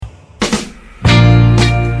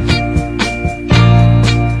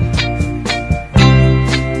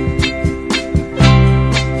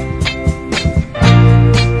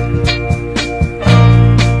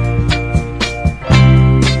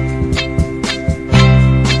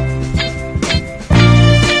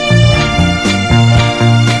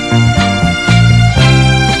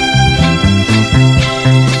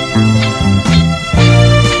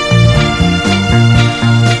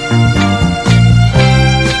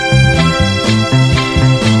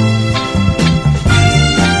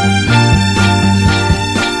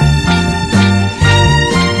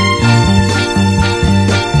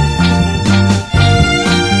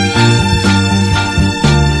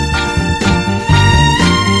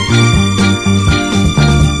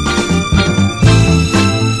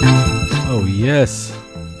yes.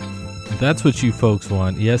 That's what you folks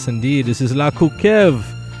want. Yes, indeed. This is La Koukev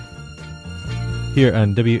here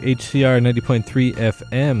on WHCR 90.3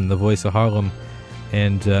 FM, the voice of Harlem,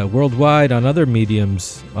 and worldwide on other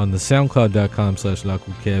mediums on the SoundCloud.com/La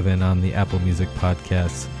Koukev and on the Apple Music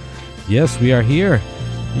podcasts. Yes, we are here.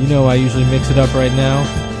 You know, I usually mix it up right now.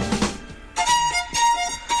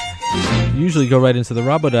 Usually go right into the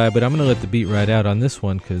Rabodai, but I'm going to let the beat ride out on this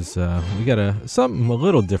one because we got something a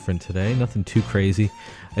little different today, nothing too crazy.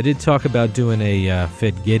 I did talk about doing a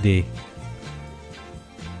Fed Gede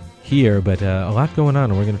here, but a lot going on,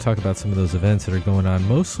 and we're going to talk about some of those events that are going on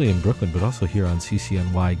mostly in Brooklyn, but also here on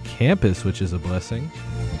CCNY campus, which is a blessing.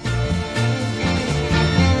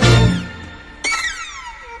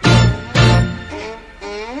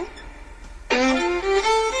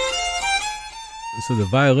 So the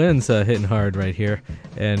violin's hitting hard right here,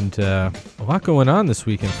 and a lot going on this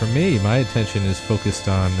weekend. For me, my attention is focused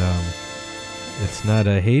on, it's not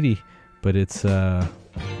Haiti, but it's the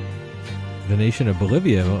nation of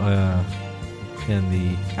Bolivia and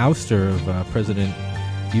the ouster of President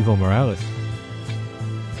Evo Morales.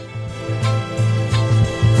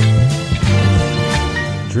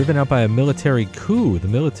 Driven out by a military coup. The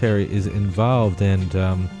military is involved, and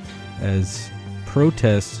as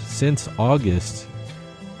protests since August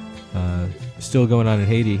still going on in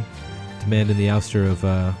Haiti, demanding the ouster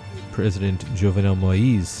of President Jovenel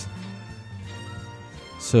Moïse.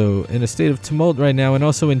 So, in a state of tumult right now, and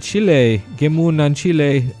also in Chile, Gemun en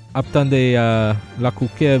Chile, aptande La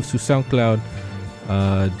Koukev sous SoundCloud.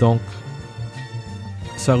 Donc,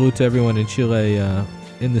 salute to everyone in Chile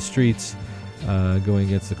in the streets going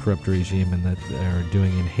against the corrupt regime and that they're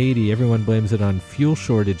doing in Haiti. Everyone blames it on fuel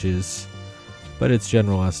shortages, but it's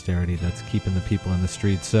general austerity that's keeping the people in the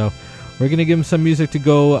streets. So we're going to give them some music to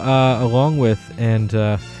go along with. And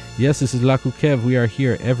yes, this is La Koukev. We are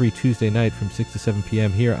here every Tuesday night from 6 to 7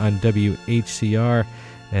 p.m. here on WHCR.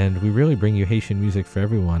 And we really bring you Haitian music for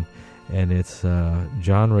everyone. And it's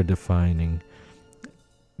genre defying.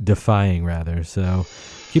 So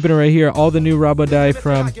keeping it right here. All the new Rabodai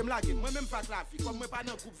from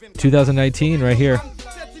 2019 right here.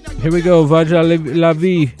 Here we go, Vaja la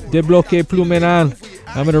vie, débloqué Plumenal.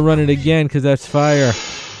 I'm going to run it again because that's fire.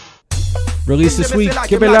 Release this week,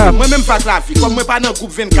 keep it up. Moi-même pas la vie, comme moi pas dans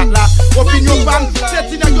groupe 24 là. Opinion femme, c'est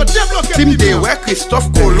une yo débloqué. Tim de ouais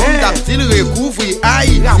Christophe Colomb d'Aptil recouvri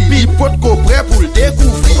Haïti. Pipote ko prêt pour le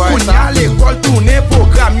découvrir. On a l'école tourner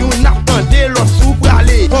programme, you n'attendez l'autre sous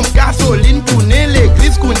bralé. Comme gasoline tourner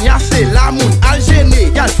l'église, qu'on y a c'est la moun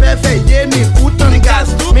algéné. Y'al fait veiller ni coûte en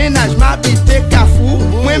gaz. Ménage m'habite Kafou.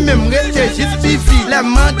 Moi-même rete juste pifi. Les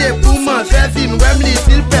mandé pour manger vin, ouais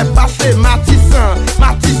m'litil fait passer Matissan.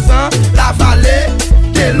 La vallée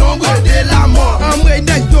de l'ombre de la mort. Un moyen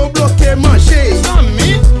yo bloqué manger.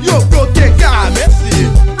 Yo bloqué car merci.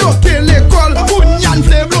 Bloqué l'école. Ou nyan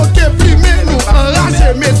vle bloqué primer nous. Enragé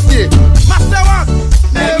messieurs. Master One.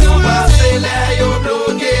 Mais vous passez là yo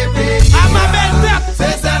bloqué pays. À ma belle tête.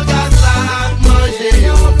 C'est celle gaz là manger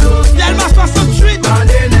yo bloqué. Y'a le match 68.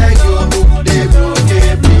 Mandé nèg yo beaucoup débloqué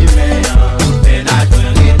primer. Ménage me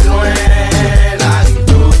loin. La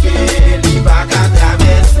bloqué. Li pa ka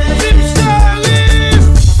traverser.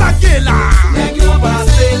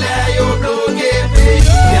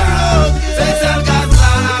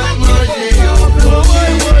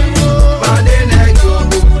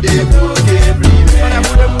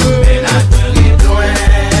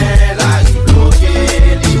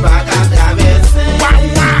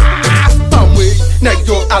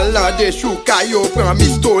 Allant des chouka, yo prend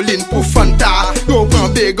mistoline pour Fanta. Yo prend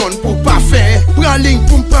bégon pour parfum. Prend ligne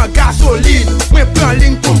pour m'prend gasoline. Moi prend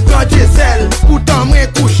ligne pour m'prend diesel. Pourtant moi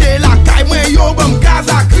couché la caille. Moi yo bon gaz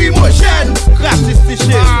lacrymogène. Gratis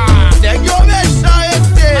tiché. Nèg yo méchant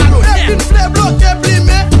été. Et une fleur bloquée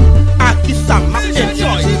blimée. A qui ça marche?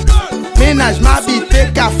 Ménage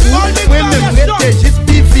m'habite Kafou. Moi même rete juste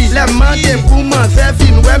pivi. Les mandé pour manger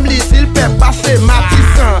vin. Ouais m'litil fait passer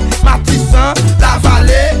Matissan. La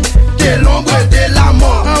vallée de l'ombre de la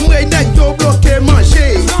mort. Un moyen yo bloqué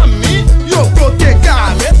manger. Yo bloqué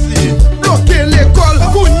car merci. Bloqué l'école.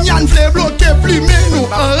 Kounyan vle bloqué primer nous.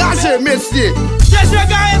 Enragé messieurs. Je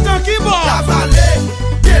gagne ton keyboard. La vallée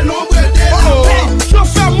de l'ombre de la mort.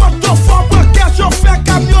 Chauffeur moto fort poker. Chauffeur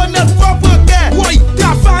camionnette fort poker. Oui,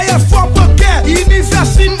 travailleur fort poker.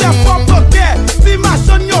 Université fort poker. Si ma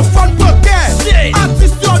son yo fort poker.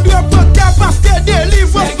 Artiste yo doit poker parce que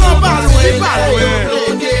délivre fort ballon.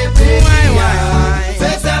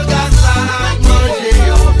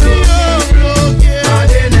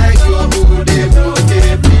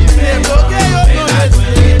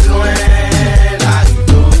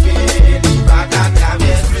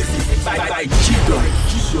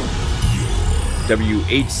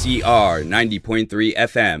 HCR 90.3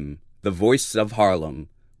 FM, the voice of Harlem,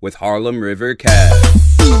 with Harlem River Cab.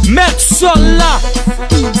 Met sol la,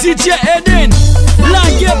 DJ Eden, la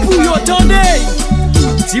guerre pour yo tande.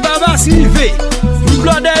 Si baba s'rive, tout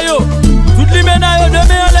blonde yo, tout li mena yo de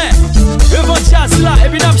merle. Devant jazz là, et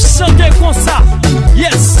puis n'a chanté comme ça.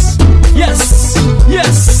 Yes, yes,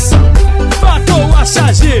 yes. Bateau a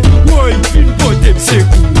chargé, oui, une côté c'est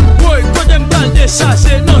cool. Oui, côté m'bal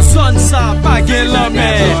déchargé, non sonne ça, pas gain la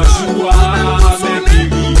mer.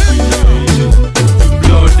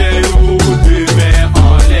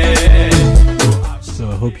 So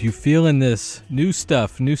I hope you feeling this new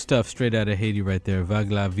stuff straight out of Haiti right there,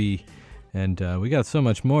 Vague la Vie. And we got so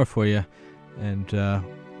much more for you. And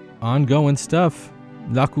ongoing stuff.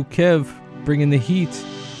 Lakou Kev bringing the heat.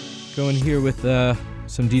 Going here with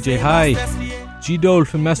some DJ High,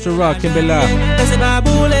 G-Dolph and Master Rock, Kimbela.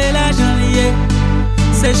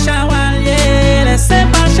 C'est chawalier, laissez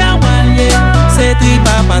pas chawalier. C'est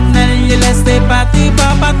tripa patnelier, laissez pas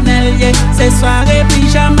tripa patnelier. C'est soirée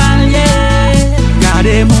pyjamalier.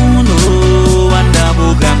 Gardez mon eau, anda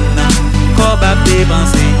programme. Koba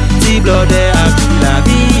dépenser, si blode a pris la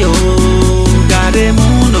vie. Gardez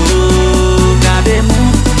mon eau, gardez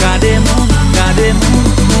mon, gardez mon, gardez mon.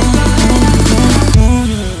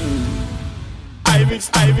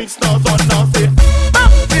 I mix, no, nothing.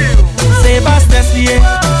 C'est pas stress lié,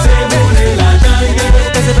 c'est bouler l'argent lié.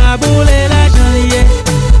 C'est pas bouler l'argent lié.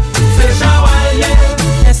 C'est chawalier,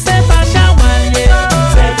 et c'est pas chawalier.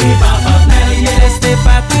 C'est tripa patnelier, c'est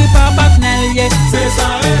pas tripa patnelier. C'est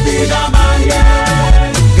soirée pyjamalier.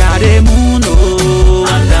 Gardez mon eau,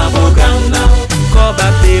 anda bogana. Koba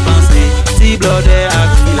dépenser, si blode a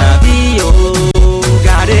pris la vie.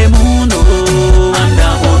 Gardez mon eau, anda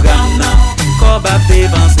bogana. Koba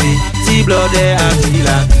dépenser, si blode a pris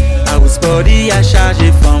la vie. House body a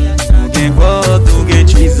chargé femme. Tout gen vote, tout gen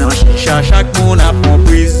cheese. Nan chicha, chaque moun a pon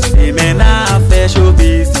prise. Et maintenant a fait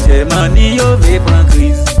showbiz. C'est money yo ve pran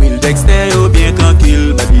crise. Will Dexter yo bien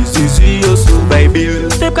tranquille. Baby Susu yo sous by bill.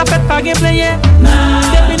 Step ka fait pas gen player. Nah.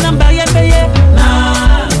 Depuis nan barrière payé.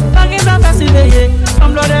 Nah. Pas gen sa facile payé.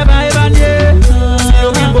 Comme l'ode va évanouir. Si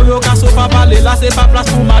yo gen boyo ka so pa parler. Là c'est pas place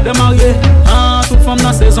pour madame mariée. Toute femme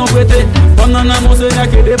dans saison prêtée. Comme nan mon seigneur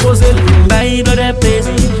qui déposé. Baby blode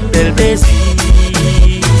plaisir. Bel plaisir,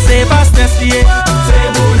 c'est pas stress lié, c'est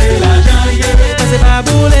bouler l'argent lié. C'est pas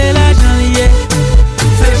bouler l'argent lié,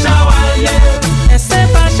 c'est chawalier, et c'est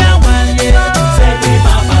pas chawalier. C'est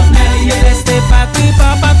tripa patnelier, c'est pas tripa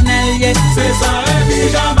patnelier. C'est soirée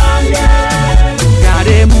pyjamalier.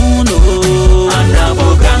 Gardez mon eau, anda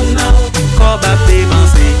bogana. Koba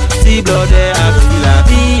dépenser, si blode a pris la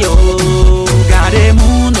vie. Gardez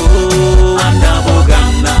mon eau, anda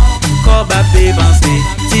bogana. Koba dépenser.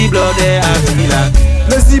 Blode a pris la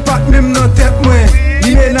Plaisir pas même dans tête moi.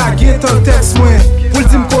 Li ménage ton texte moi. Pour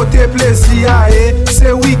dire côté plaisir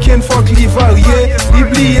c'est week-end faut que li varié.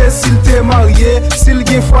 Oublier s'il t'est marié, s'il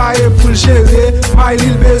gen foyer pour le gérer. My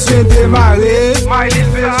il besoin démarrer.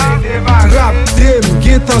 Rap dem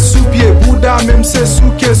gen tan sous pied. Bouddha même c'est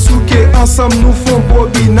souke. Ensemble nous font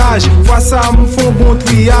bobinage. Fois ça nous font bon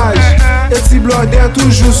triage. Et si blode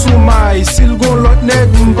toujours sous maille. S'il gon l'autre nèg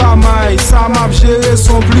m'pa maille. Ça m'a géré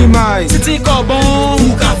son plumage. Titi Cobon,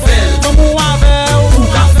 ou Cafel, Tomou Avel, ou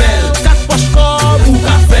Cafel, 4 poches cob, ou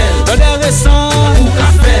Cafel, L'Ode récent, ou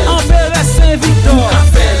Cafel, Enverre Saint-Victor, ou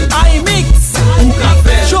Cafel, iMix, ou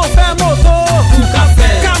Cafel, Chauffeur moto, ou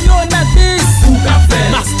Cafel, Camionnette 10, ou Cafel,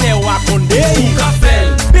 Master Wakonde, ou Cafel,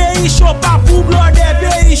 Pays chaud pas pour Blode,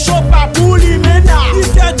 pays chaud pas pour Limena.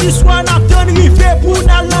 Dit du soir n'a ton rivé pour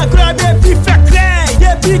n'a la club et puis fait clair.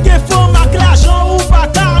 Et puis qu'il faut marquer l'argent ou pas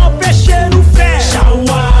qu'à empêcher nous faire.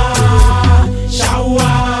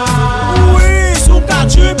 Oui, sous ka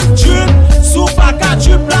tube, sous pas ka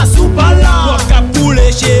tube là, sous pas là. Pour ka poule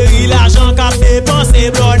chéri, l'argent ka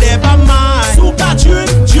dépenser, blode pas mal. Sous ka tube,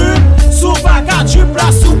 sous pas ka tube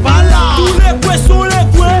là, sous pas là. Tous les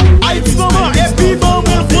coups, aïe du moment, et puis bon,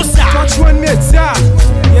 pour ça. Quand tu vois une média,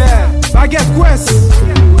 yeah, baguette quest,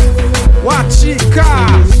 Wachika,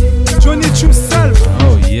 Johnny Chuself.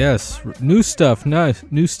 Oh yes, new stuff, nice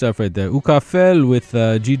new stuff right there. Ukafel with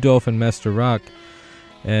G-Dolph and Master Rock.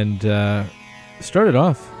 And started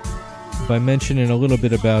off by mentioning a little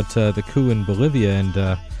bit about the coup in Bolivia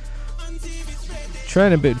and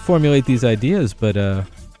trying to formulate these ideas, but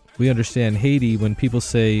we understand Haiti when people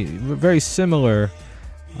say very similar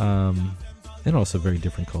and also very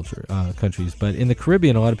different countries. But in the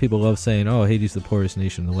Caribbean, a lot of people love saying, oh, Haiti's the poorest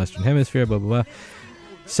nation in the Western Hemisphere, blah, blah, blah.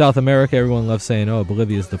 South America, everyone loves saying, oh,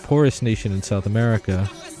 Bolivia is the poorest nation in South America.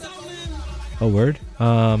 Oh, word?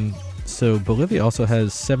 So Bolivia also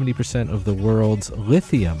has 70% of the world's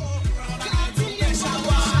lithium,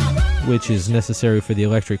 which is necessary for the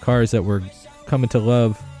electric cars that we're coming to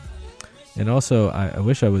love. And also, I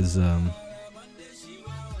wish I was a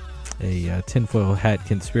tinfoil hat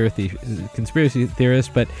conspiracy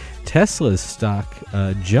theorist, but Tesla's stock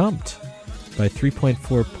jumped by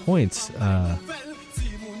 3.4 points.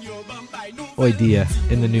 Idea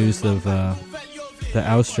in the news of the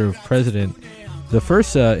ouster of president, the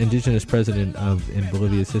first indigenous president in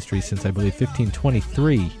Bolivia's history since I believe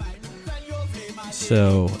 1523.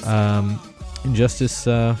 So injustice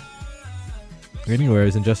anywhere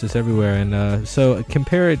is injustice everywhere, and so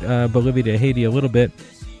compare it Bolivia to Haiti a little bit.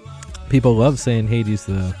 People love saying Haiti's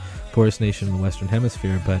the poorest nation in the Western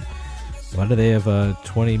Hemisphere, but why do they have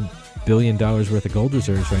 $20 billion worth of gold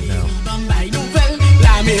reserves right now?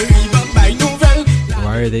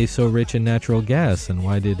 Why are they so rich in natural gas? And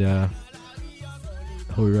why did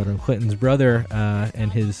Hillary Rodham Clinton's brother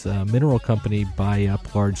and his mineral company buy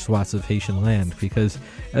up large swaths of Haitian land? Because,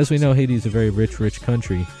 as we know, Haiti is a very rich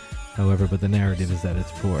country, however, but the narrative is that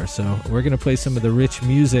it's poor. So we're going to play some of the rich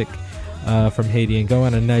music from Haiti and go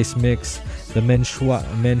on a nice mix, the Menshawa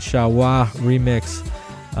remix.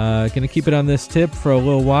 Going to keep it on this tip for a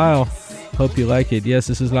little while. Hope you like it. Yes,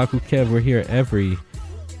 this is Lakou Kev. We're here every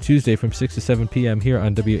Tuesday from 6 to 7 p.m. here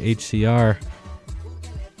on WHCR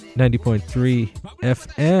 90.3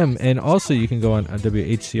 FM. And also you can go on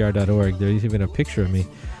WHCR.org. There's even a picture of me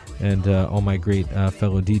and all my great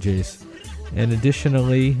fellow DJs. And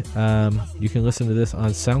additionally, you can listen to this on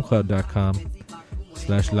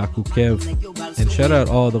SoundCloud.com/LakouKev. And shout out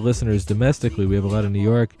all the listeners domestically. We have a lot in New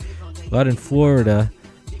York, a lot in Florida,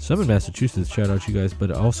 some in Massachusetts. Shout out you guys, but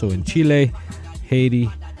also in Chile, Haiti,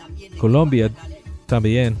 Colombia,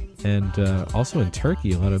 también, and also in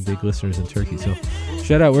Turkey. A lot of big listeners in Turkey. So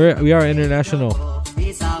shout out. We are international.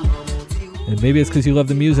 And maybe it's because you love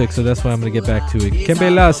the music, so that's why I'm going to get back to it.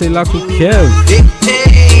 Kembela, c'est Lakou Kev.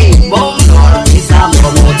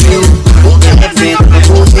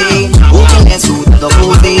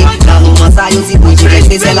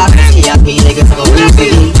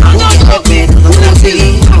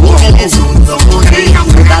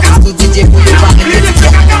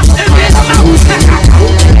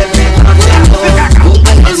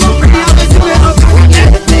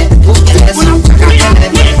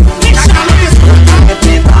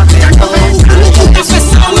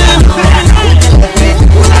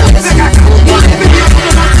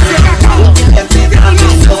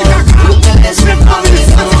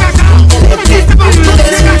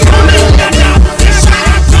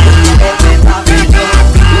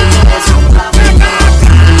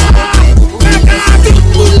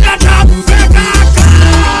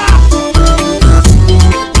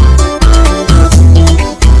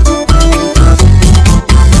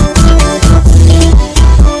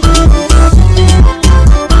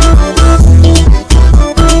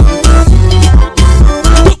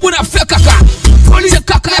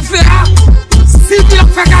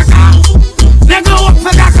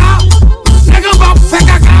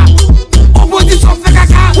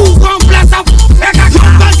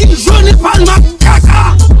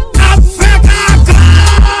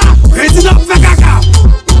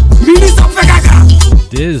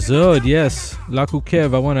 Yes, Lakou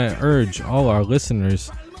Kev, I want to urge all our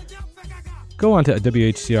listeners, go on to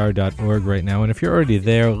WHCR.org right now, and if you're already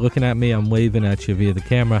there looking at me, I'm waving at you via the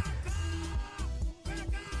camera.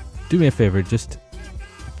 Do me a favor, just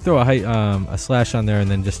throw a slash on there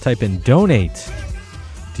and then just type in donate,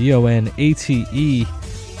 DONATE,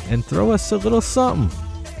 and throw us a little something.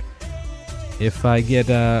 If I get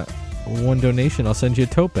one donation, I'll send you a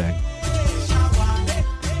tote bag.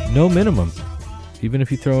 No minimum. Even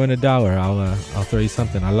if you throw in $1, I'll throw you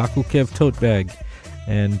something. A Lakou Kev tote bag.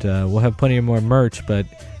 And we'll have plenty of more merch. But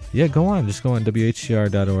yeah, just go on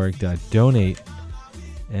WHCR.org.donate.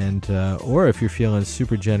 And or if you're feeling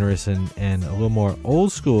super generous and a little more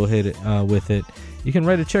old school with it, you can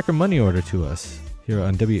write a check or money order to us here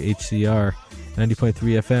on WHCR 90.3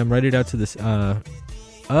 FM. Write it out to this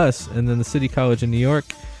us and then the City College in New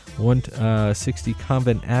York, 160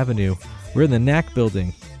 Convent Avenue. We're in the NAC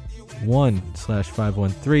building.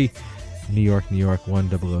 1/513 New York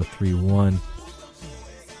 10031.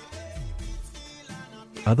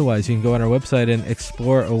 Otherwise, you can go on our website and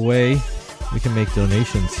explore a way we can make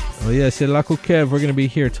donations. Oh yeah, c'est Lakou Kev. We're gonna be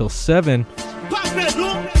here till 7.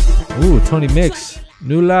 Ooh, Tony Mix.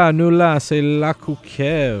 Nula, c'est Lakou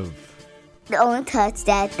Kev. Don't touch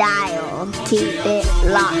that dial. Keep it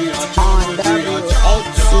locked on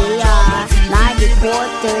WHCR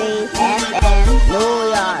 90.3 FM New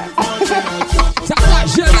York.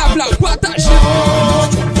 Partage la blague, partage.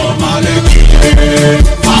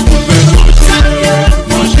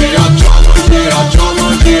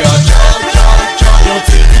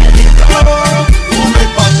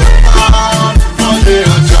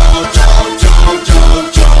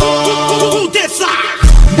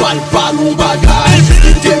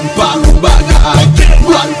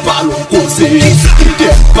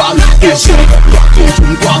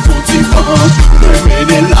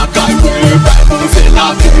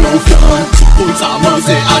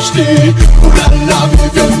 acheter. Oulala,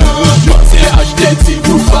 viens, c'est acheter, si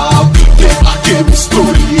vous fabriquez, braquez mes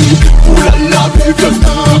stories. Oulala, viens,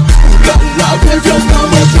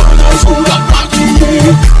 mais pendant sous la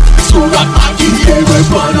maquillée. Sous la maquillée, mais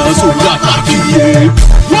pendant sous la maquillée.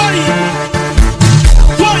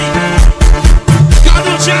 Boy, got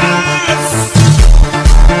no chance.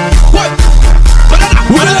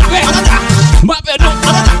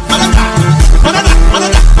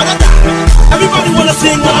 Everybody wanna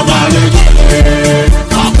sing Mama Legale.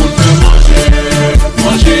 Raconte manger,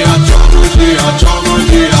 manger à tchao, manger à tchao,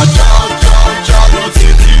 manger à tchao, tchao, tchao. L'autre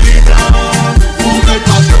c'est divin, on met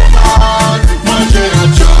pas de mal. Manger à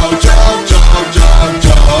tchao, tchao, tchao, tchao,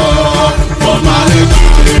 tchao. Mama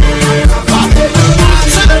Legale. Raconte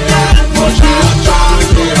manger, manger à tchao,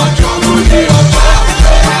 manger à tchao, manger à tchao,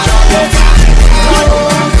 tchao, tchao.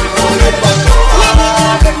 On met pas de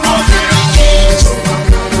mal, manger à tchao.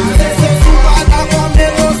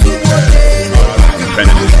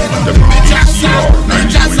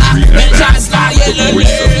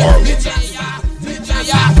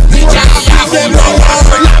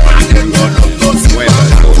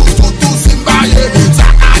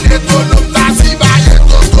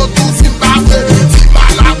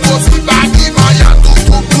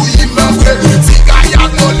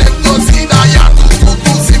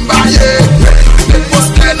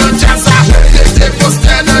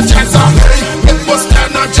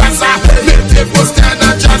 The voice of Harlem.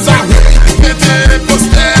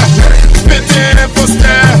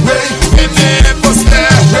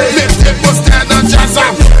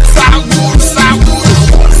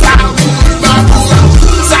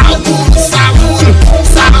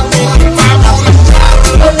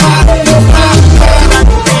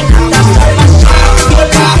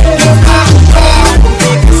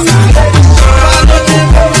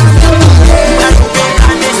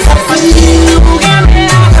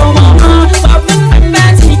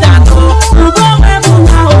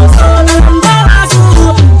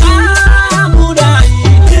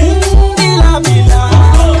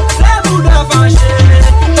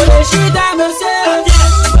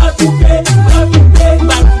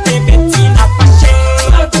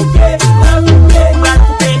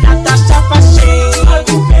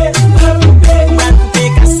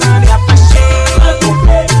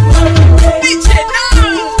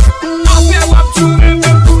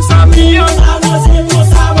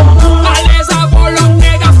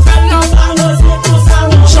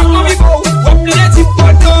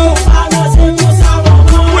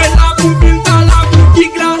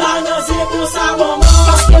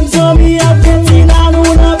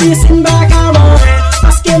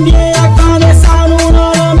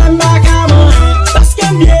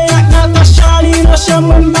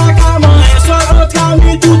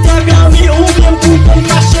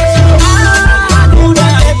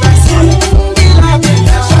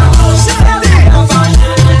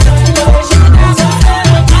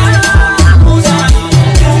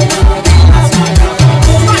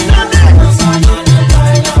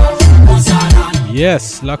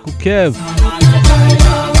 Yes, la Koukev.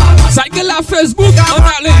 Cycle à Facebook, on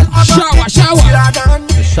a les shower.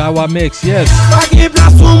 The shower mix, yes.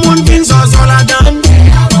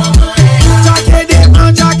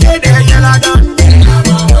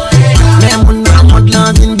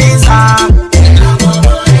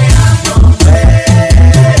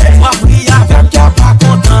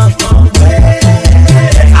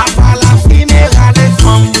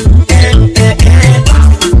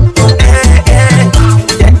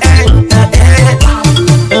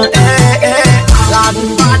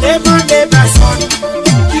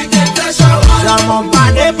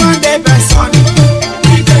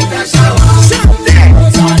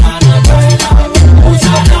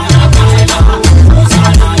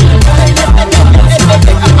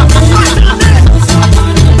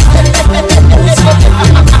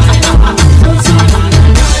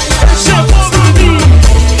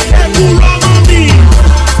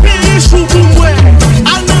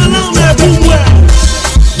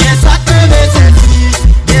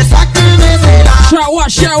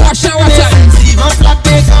 Shower time.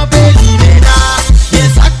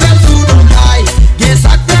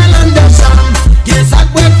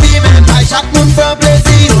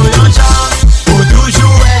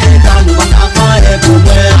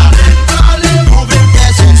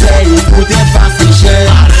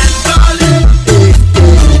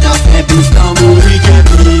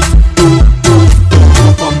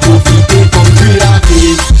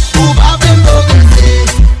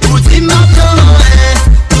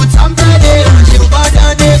 Tout ça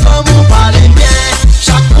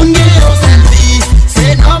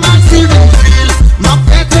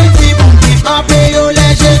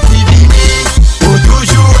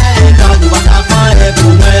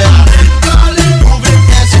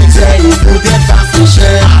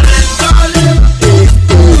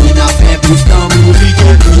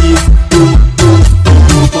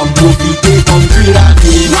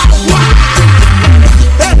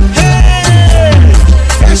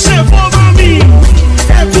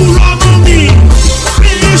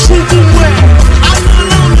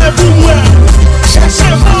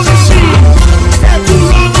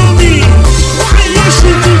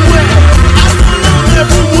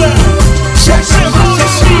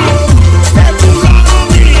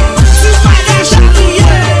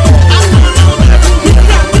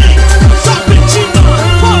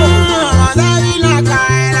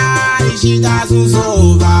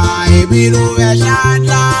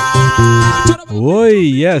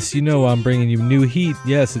yes, you know I'm bringing you new heat.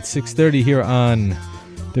 Yes, it's 6:30 here on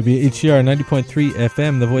WHCR 90.3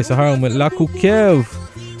 FM, the voice of Harlem with La Koukev.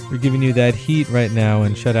 We're giving you that heat right now,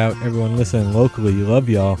 and shout out everyone listening locally. Love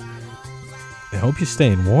y'all. I hope you're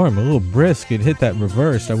staying warm, a little brisk. It hit that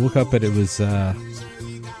reverse. I woke up and it was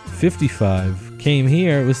 55. Came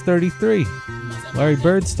here, it was 33. Larry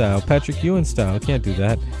Bird style, Patrick Ewing style. Can't do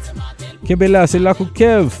that. Kimbela, c'est La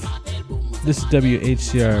Koukev. This is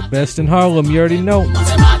WHCR, best in Harlem. You already know.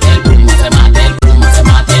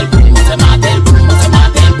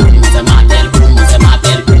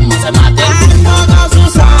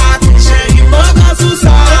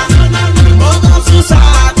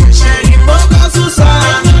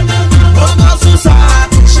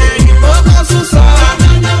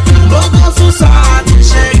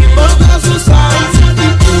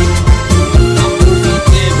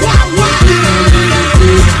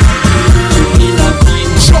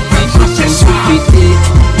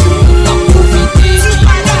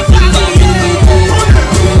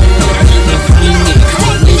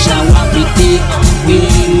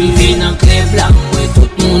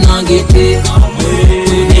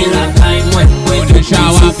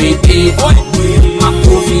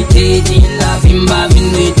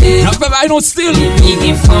 I don't steal.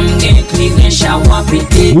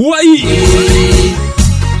 Why?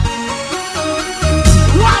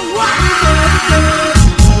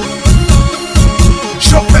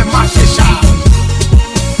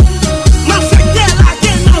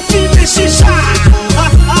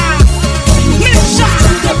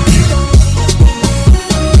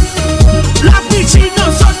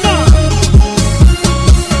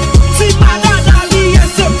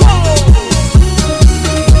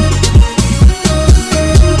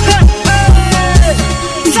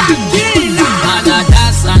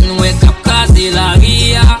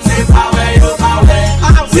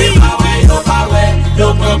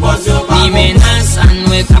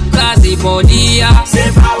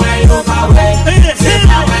 C'est pas ouais, yo pas ouais. C'est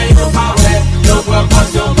pas ouais, yo pas ouais. Yo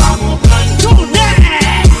propose yo pas mon plan.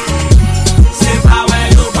 C'est pas ouais,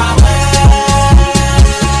 yo pas ouais.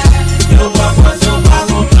 Yo propose yo pas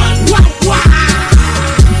mon plan.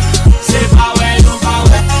 C'est pas ouais, yo pas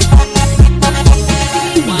ouais.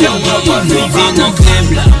 Yo propose yo pas mon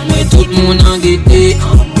plan. Moi tout le monde en guetté.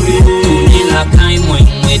 Tourner la caille, moi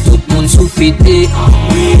tout le monde souffité.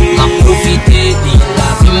 M'a profité de la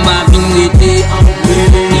bimba bingete.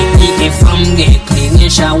 Ni femme gen clé, gen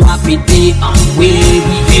chawa pété. Oui,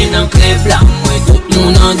 vivez dans crève là, moi tout le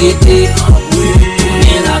monde en guetté.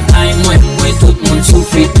 Tourner la caille, moi tout le monde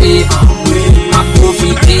souffité. M'a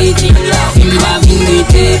profité de la bimba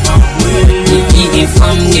bingete. Ni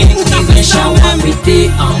femme gen clé, gen chawa pété.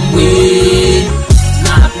 Oui.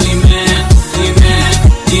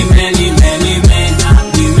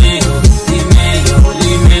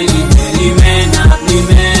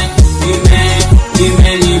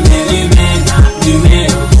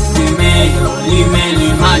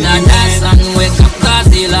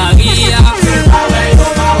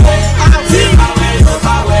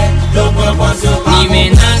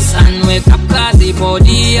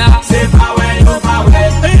 C'est pas ouais, yo pas ouais.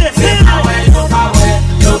 C'est pas ouais, yo pas ouais.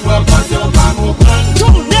 Yo propose yo pas mon plan.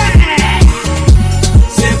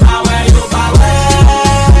 C'est pas ouais, yo pas ouais.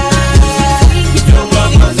 Yo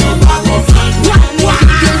propose yo pas mon plan.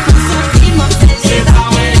 C'est pas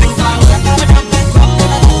ouais, yo pas ouais.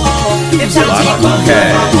 La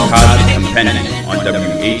Koukev, Cosmic Compendium on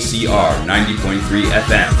WHCR 90.3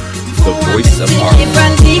 FM, the voice of Harlem. Yo,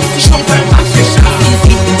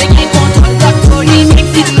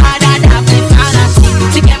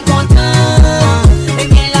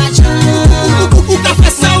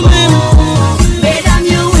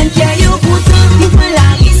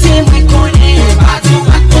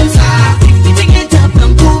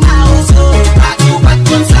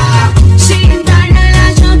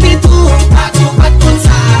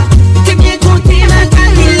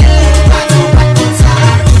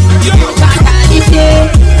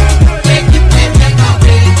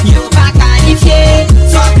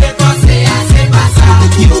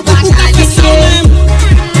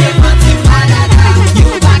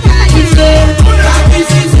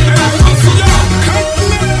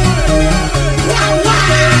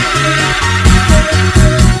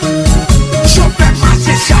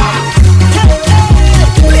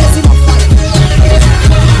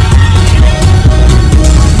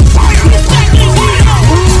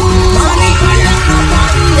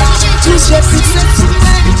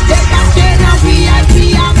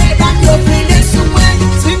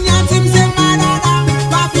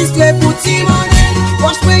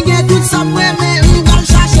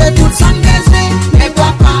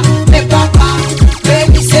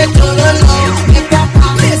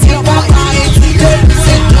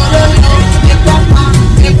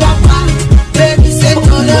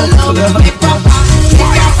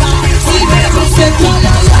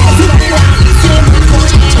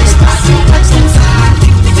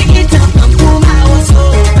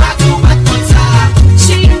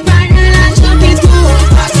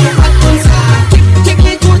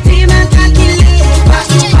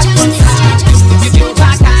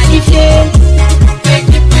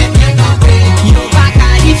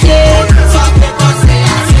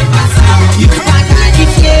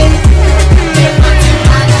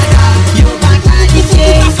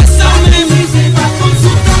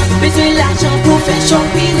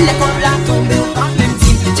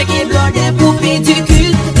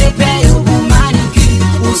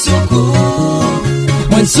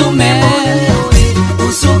 soumet, ou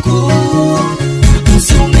soukou, ou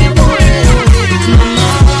soumet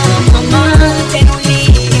maman, t'es nous li,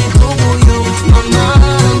 boubouyo, maman,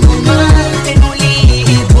 t'es nous li,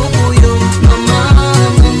 boubouyo, maman,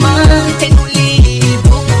 t'es nous li,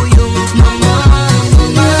 boubouyo, maman,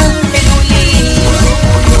 t'es nous li,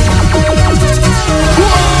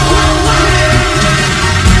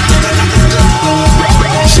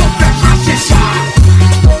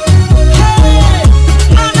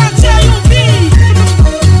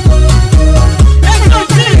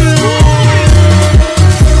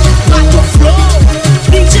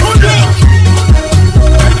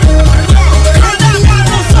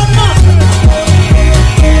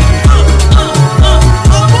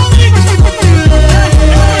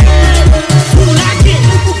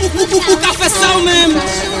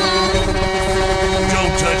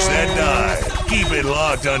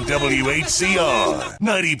 on WHCR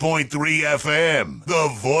 90.3 FM, the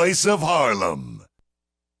voice of Harlem.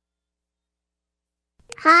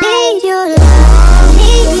 Need your love,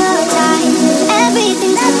 need your time,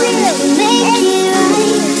 everything's good, make it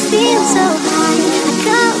right. Feel so high, I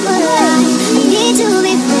come alive. I need to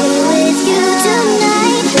be free with you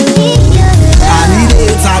tonight. Need your love. I need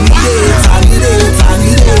it, I need it, I need it, I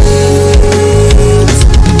need it.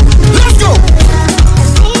 Let's go.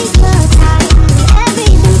 Need your time,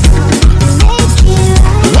 everything's good, make it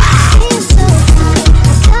right. Feel so high,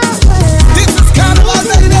 I come alive. This is Carnival,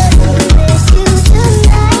 baby. With you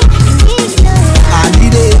tonight. Need your love. I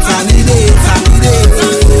need it, I need it, I need it.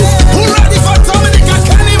 Who ready for Dominica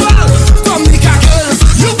Carnival? Dominica girls,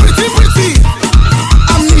 you pretty pretty.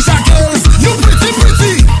 Amnesia girls, you pretty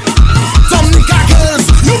pretty. Dominica girls,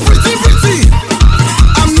 you pretty pretty.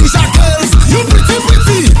 Amnesia girls, you pretty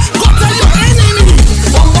pretty. Go tell your enemy.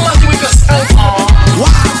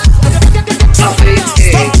 Wow.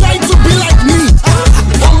 Stop trying to be like me.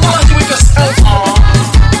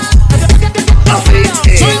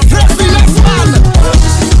 To impress the next man.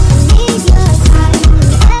 Need your time,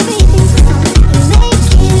 everything's good, make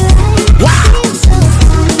it right. Wow. Feel so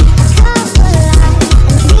high, I come alive.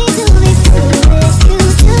 I need to be free with you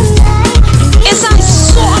tonight. Yes, I'm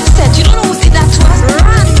so upset. You don't know who did that to us.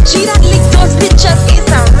 Ranji that licked those bitches.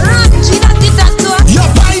 It's a Ranji that did that to us. Your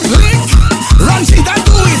pipe lick, Ranji that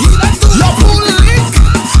do it. Your pool lick,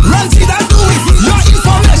 Ranji that do it. Your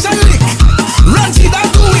information lick, Ranji that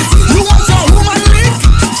do it. You want your woman lick,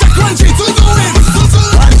 check Ranji to do it.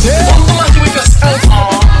 Ranji,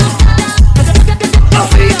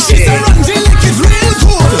 she said Ranji lick is real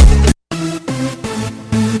good.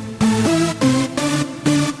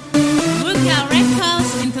 Vulca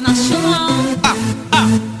Records International.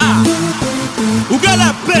 Ou gars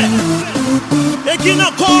la paix et qui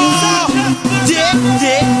encore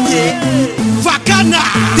Vakana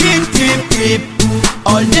Tip, tip, tip,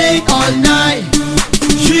 all day, all night.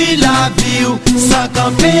 J'suis la vie sans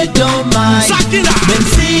camper dans my. Sakina Même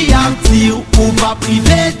si y'a petit ou pas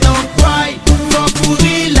privé dans cry. Faut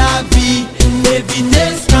pourrir la vie, éviter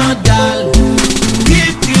scandale.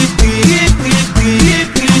 Trip, trip, trip, trip, trip,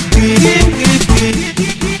 trip, trip, trip, trip.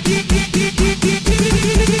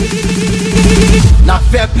 N'a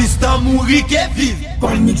fait plus d'en mourir que vivre.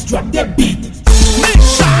 Quand mix drop des beats.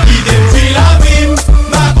 Misha Idem fi la vim,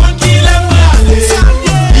 ma kon ki lem rale.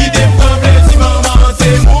 Idem pran plezi maman, se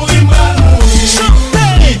mouri m'ral mouri.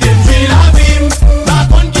 Idem fi la vim, ma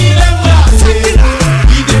kon ki lem rale.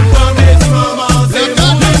 Idem pran plezi maman, se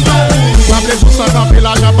mouri m'ral mouri. Waple sou san kampe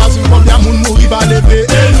l'ajan pas une pompe, y'a moun mouri ba leve.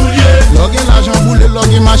 Logé l'argent boule,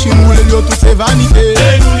 logé machine roule, yo tout c'est vanité.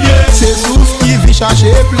 C'est sous qui vit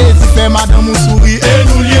chercher plaisir, fait madame ou souris. Et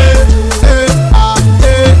nous lié,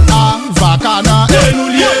 Vakana. et nous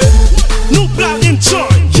liés. Nous prenons une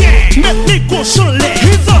chance, yeah. Mettre les cochons les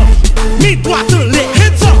hands up, mis droite les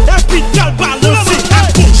hands up. Et puis qu'elle balance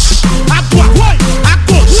à gauche, à droite, ouais,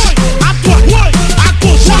 à gauche, ouais, à droite, ouais, à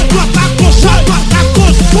gauche, à droite, à gauche, à droite, à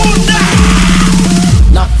gauche,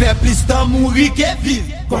 tournez. N'a fait plus d'en mourir que vivre.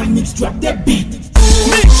 Quand mix drop des beats.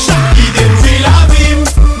 Misha Idem fi la vim,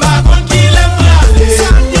 ma kon ki lem rale.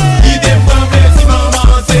 Idem pran plezi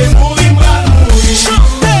maman, se mouri m'ral mouri.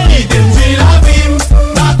 Idem fi la vim,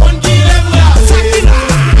 ma kon ki lem rale.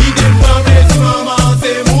 Idem pran plezi maman,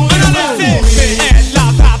 se mouri m'ral mouri. elle la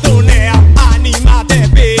partenaire, animateur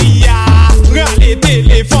pays. Râle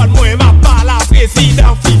téléphone, moi m'a pas la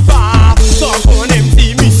président FIFA. Sans qu'on aime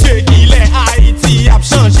si monsieur qui l'est Haïti a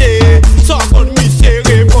changé. Sans qu'on monsieur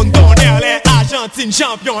répond donner les Argentine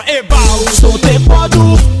champion et bah Sauter pas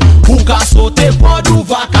d'où, ou ka sauter pas d'où.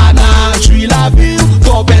 Vakana, j'suis la vie.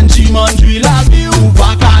 Compendium, j'suis la vie.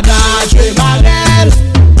 Vakana, j'suis marelle.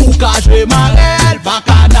 Ou ka j'suis marelle.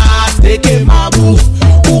 Vakana, t'es que ma bouffe.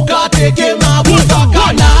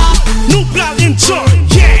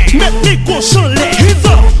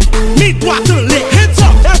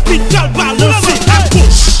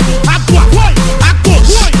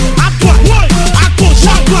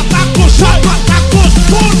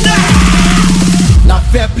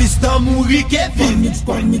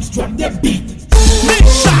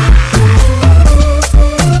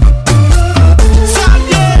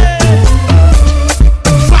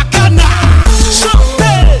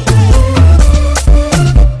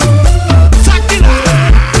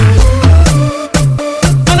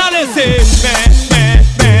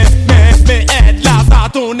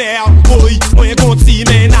 Mwen konti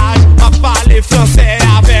menaj, ma pale français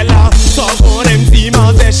avec la. Sans qu'on aime dit,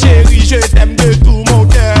 m'en chérie, je t'aime de tout mon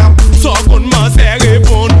cœur. Sans qu'on m'en sait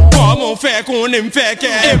répondre, comment faire qu'on aime faire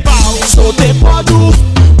qu'elle. Et pas sauter pas d'où,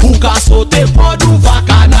 ou qu'à sauter pas d'où,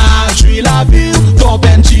 vacana, j'suis la vie,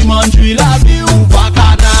 Compendium, j'suis la vie, ou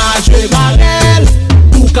vacana, j'suis marelle,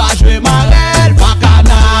 ou qu'à j'suis marelle,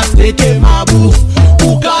 vacana, teke ma bou,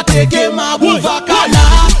 ou qu'à teke ma bou,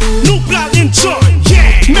 vacana. Nous prenons une joint,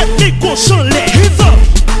 yeah, mettre les cochons les hands up,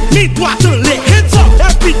 mes doigts dans les hands up,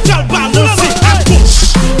 et puis t'as balancer à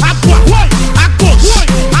gauche, à droite, à gauche,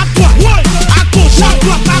 à droite, à gauche, à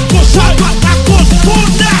droite, à gauche, à droite, à gauche, pour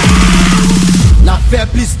that. La fait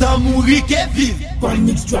plus d'en mourir que vivre, quand il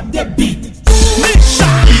mix drop des beats.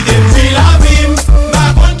 Méchant, il détruit la vie,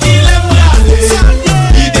 ma bonne qui l'aime râler.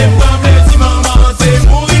 Il déprend plaisir, maman, c'est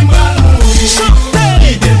mourir, mourir.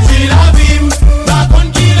 Il détruit la vie, ma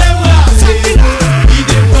bonne qui l'aime râler. Il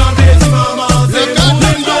déprend plaisir, maman, c'est mourir.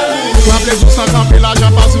 Rappelez vous sans camper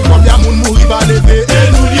l'argent parce que combien moun mourir va lever.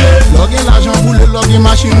 Et nous lier. Loguer l'argent boule, loguer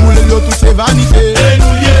machine boule, yo tout c'est vanité. Et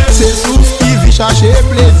nous lier. C'est source qui vit chercher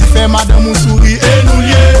plaisir, fait madame ou souris. Et nous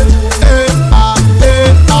lier.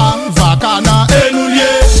 Vacana. Et nous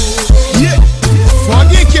lier. Yeah.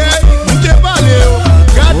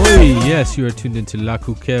 Oi, yes, you are tuned into La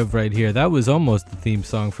Coukev right here. That was almost the theme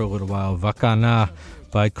song for a little while. Vacana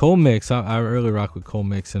by Colmix. I really rock with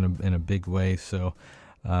Colmix in a big way, so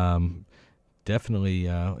definitely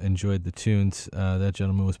enjoyed the tunes that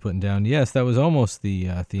gentleman was putting down. Yes, that was almost the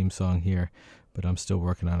theme song here, but I'm still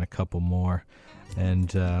working on a couple more.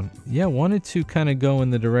 And wanted to kind of go in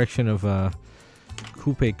the direction of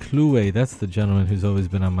Coupe Cloué. That's the gentleman who's always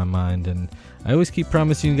been on my mind, and I always keep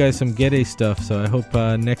promising you guys some Gede stuff, so I hope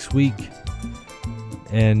next week,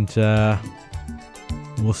 and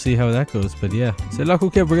we'll see how that goes. But yeah, c'est La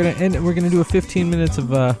Coukev. We're gonna do a 15 minutes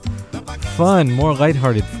of fun, more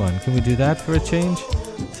lighthearted fun. Can we do that for a change?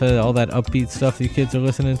 So all that upbeat stuff you kids are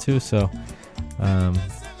listening to. So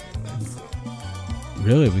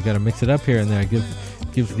really, we got to mix it up here and there. Give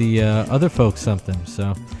the other folks something.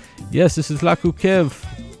 So yes, this is La Coukev.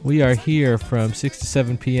 We are here from 6 to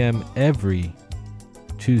 7 p.m. every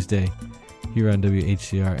Tuesday here on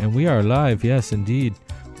WHCR, and we are live. Yes, indeed.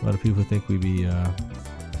 A lot of people think we be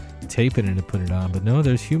taping it and put it on, but no,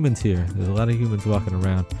 there's humans here. There's a lot of humans walking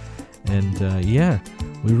around. And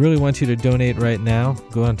we really want you to donate right now.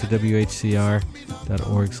 Go on to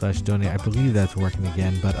whcr.org/donate. I believe that's working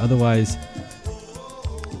again, but otherwise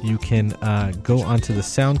you can go onto the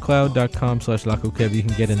soundcloud.com/lacoukev. You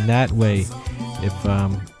can get in that way. If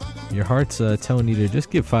your heart's telling you to just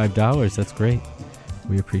give $5, that's great.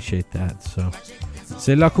 We appreciate that. So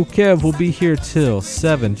c'est La Coukev. We'll be here till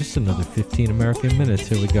 7, just another 15 American minutes.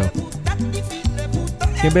 Here we go.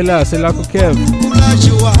 Kembela, c'est La Coukev. La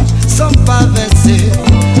joie sans pas verser,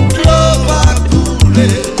 l'eau va couler,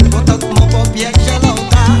 pourtant mon bon bien j'ai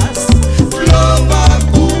l'audace. L'eau va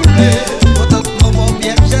couler, pourtant mon bon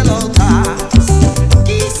bien j'ai l'audace.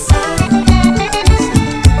 Qui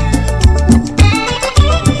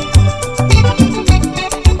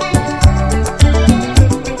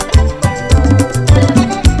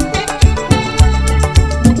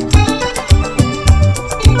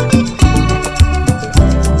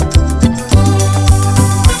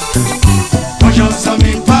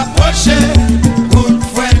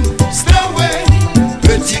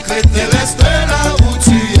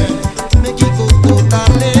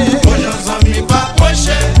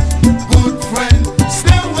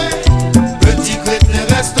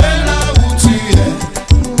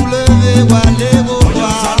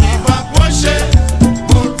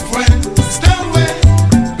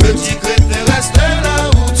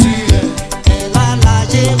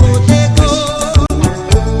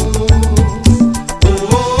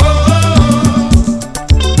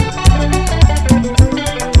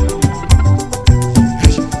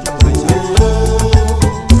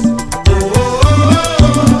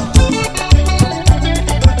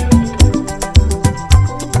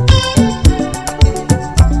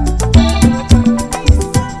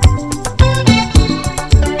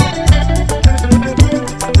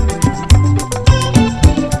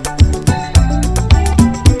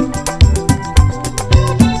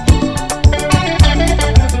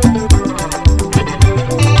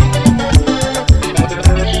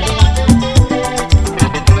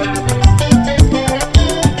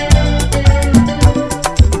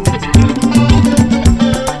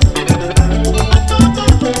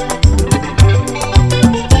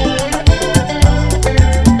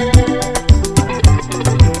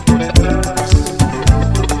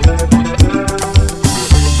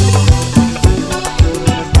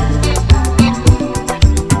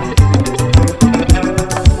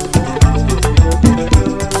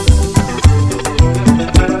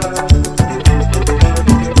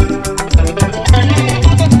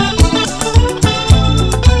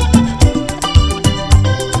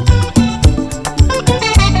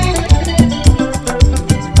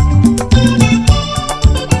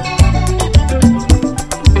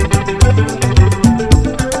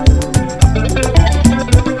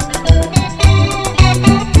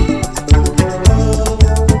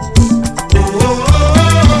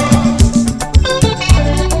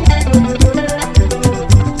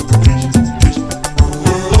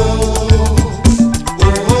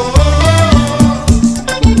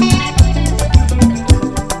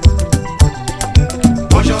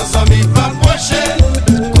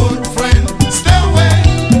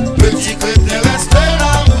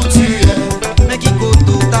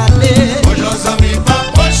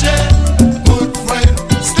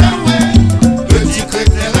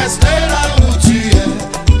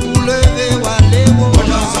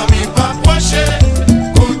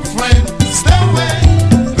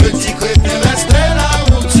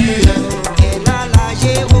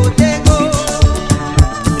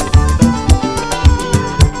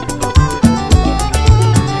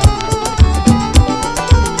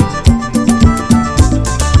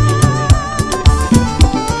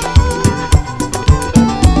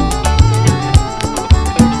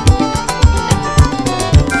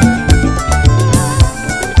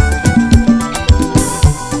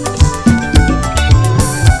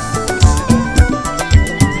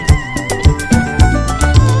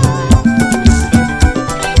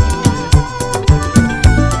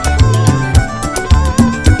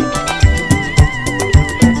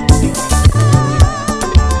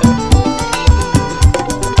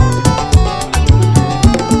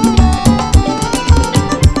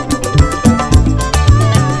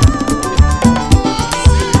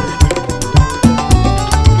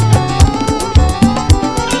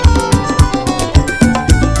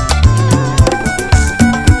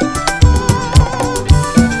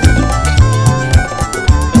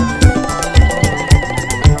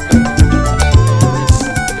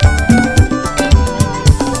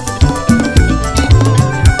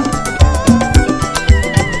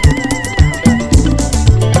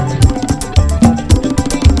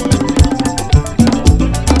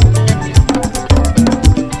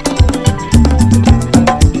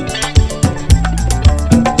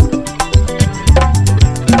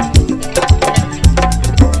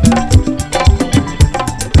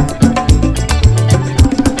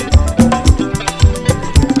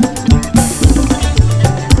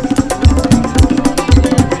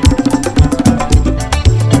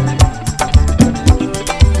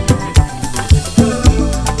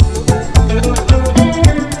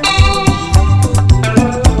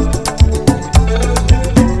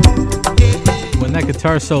that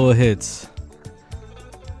guitar solo hits.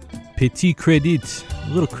 Petit credit. A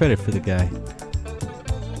little credit for the guy.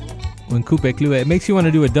 When coupe cloué, it makes you want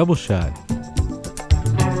to do a double shot.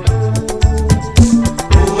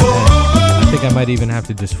 I think I might even have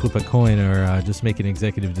to just flip a coin or just make an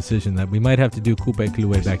executive decision that we might have to do coupe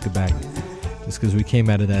cloué back to back. Just because we came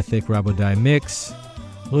out of that thick Rabodai mix.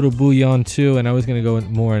 A little bouillon too, and I was going to go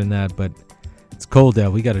more in that, but it's cold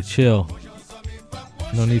out. We got to chill.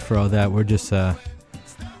 No need for all that. We're just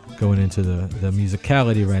going into the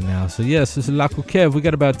musicality right now. So yes, this is La Couquev. We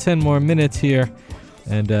got about 10 more minutes here,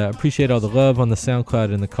 and appreciate all the love on the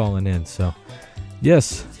SoundCloud and the calling in. So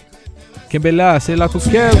yes, Kembela, c'est La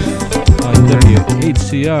Couquev on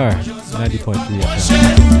WHCR 90.3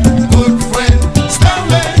 FM. Good friend,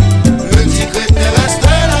 Stanley, le secret terrestre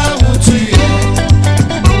là où tu es.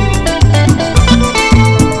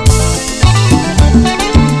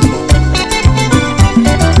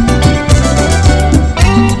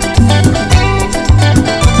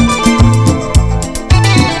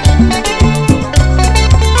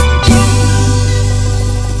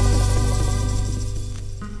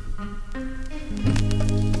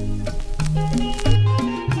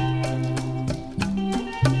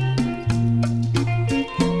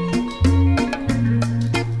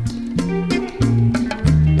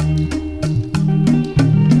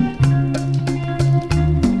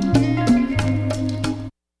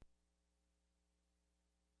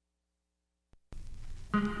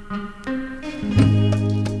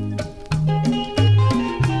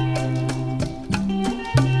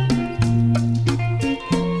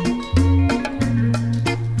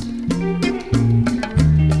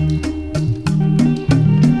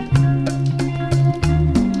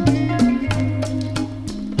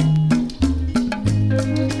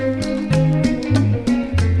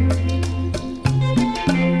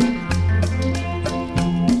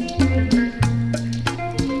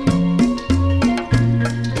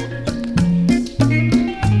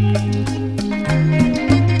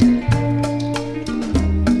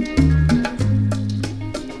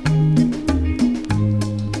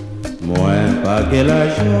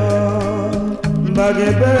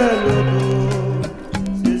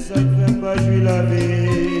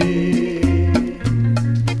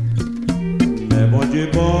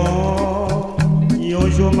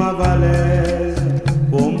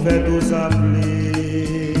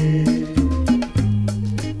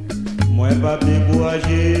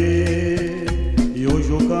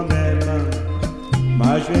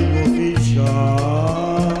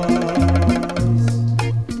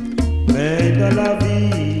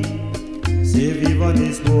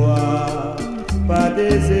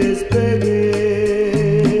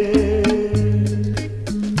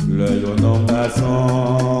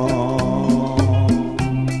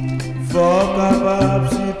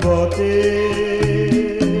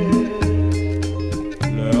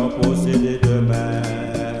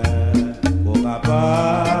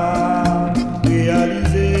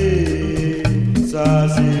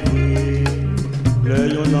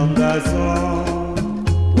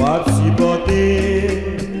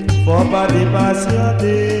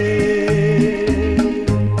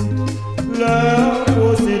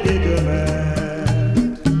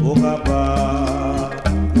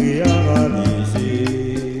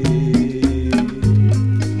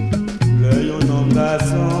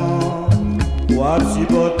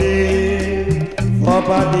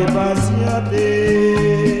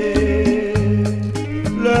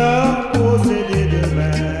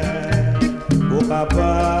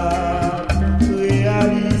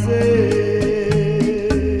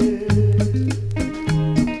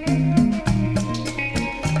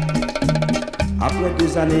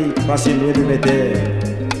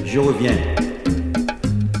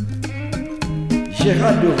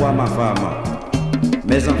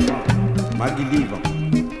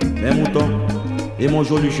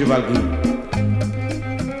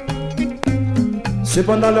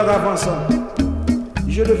 Cependant leur avançant,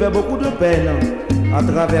 je devais beaucoup de peine à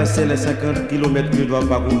traverser les 50 km que je dois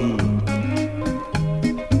parcourir.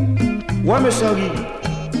 Ouais, monsieur Henri,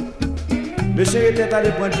 monsieur était allé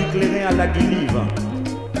prendre du clairin à la Guilive.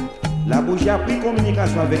 La bougie a pris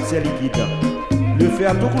communication avec ses liquides. Le feu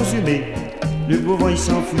a tout consumé. Le pauvre il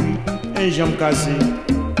s'enfuit, un jambe cassé.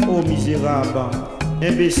 Oh misérable,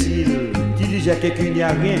 imbécile, tu disais qu'il n'y a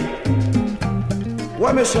rien.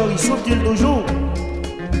 Ouais, monsieur Henri, souffre-t-il toujours?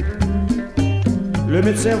 Le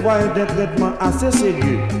médecin voit un traitement assez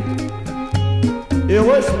sérieux.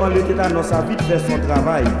 Heureusement, le tétanos a vite fait son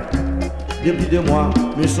travail. Depuis 2 mois,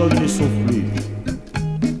 le sol ne souffre plus.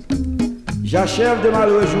 J'achève de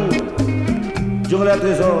malheureux jours. Durant les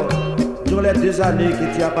trésors, durant les 2 années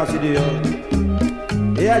que tu as passées dehors,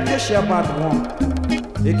 Et adieu cher patron,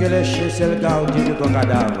 et que les chiens soient le gardien de ton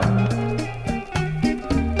cadavre.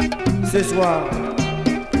 Ce soir,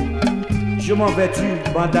 je m'en vais-tu,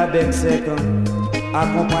 bande avec sec,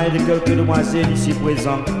 accompagné de quelques demoiselles ici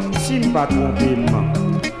présentes, si ne pas tromper moi.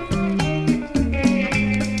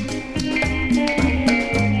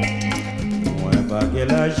 Moi, pas que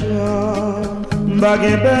l'argent, pas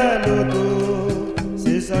que belle auto,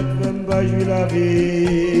 c'est ça que fait me jouer la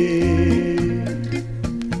vie.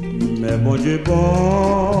 Mais mon Dieu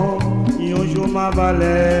bon, il joue ma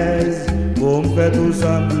valise pour me faire tout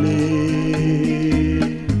sembler.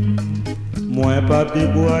 Moi pas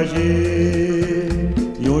découragé,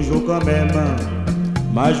 il joue quand même,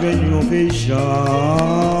 ma joie nous fait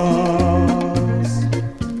chance.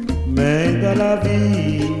 Mais dans la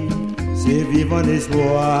vie, c'est vivre en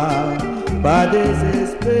espoir, pas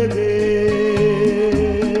désespérer.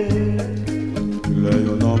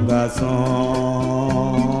 Le non garçon,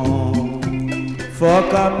 faut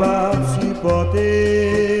capable supporter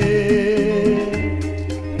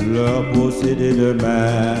leur posséder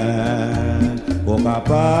demain, faut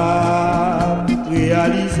capable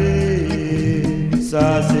réaliser,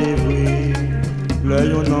 ça c'est vrai. Le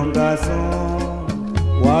non garçon,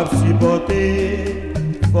 faut supporter,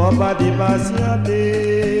 faut pas dépatienter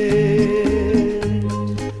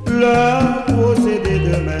leur posséder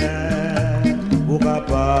demain, faut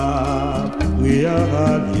capable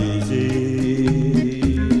réaliser.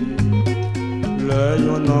 Le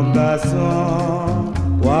yon homme garçon,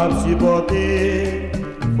 wap supporter,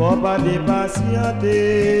 faut pas dépatienter.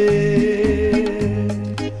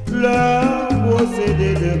 Le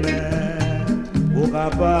posséder demain, pour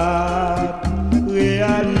capable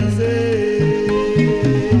réaliser.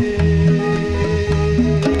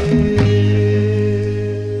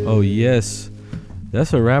 Oh yes.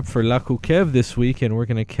 That's a wrap for Lakou Kev this week, and we're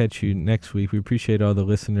going to catch you next week. We appreciate all the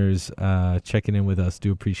listeners checking in with us.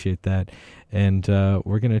 Do appreciate that. And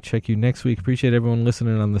we're going to check you next week. Appreciate everyone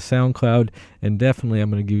listening on the SoundCloud. And definitely I'm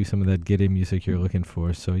going to give you some of that Gede music you're looking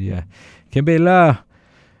for. So, yeah. Kembe La,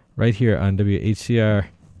 right here on WHCR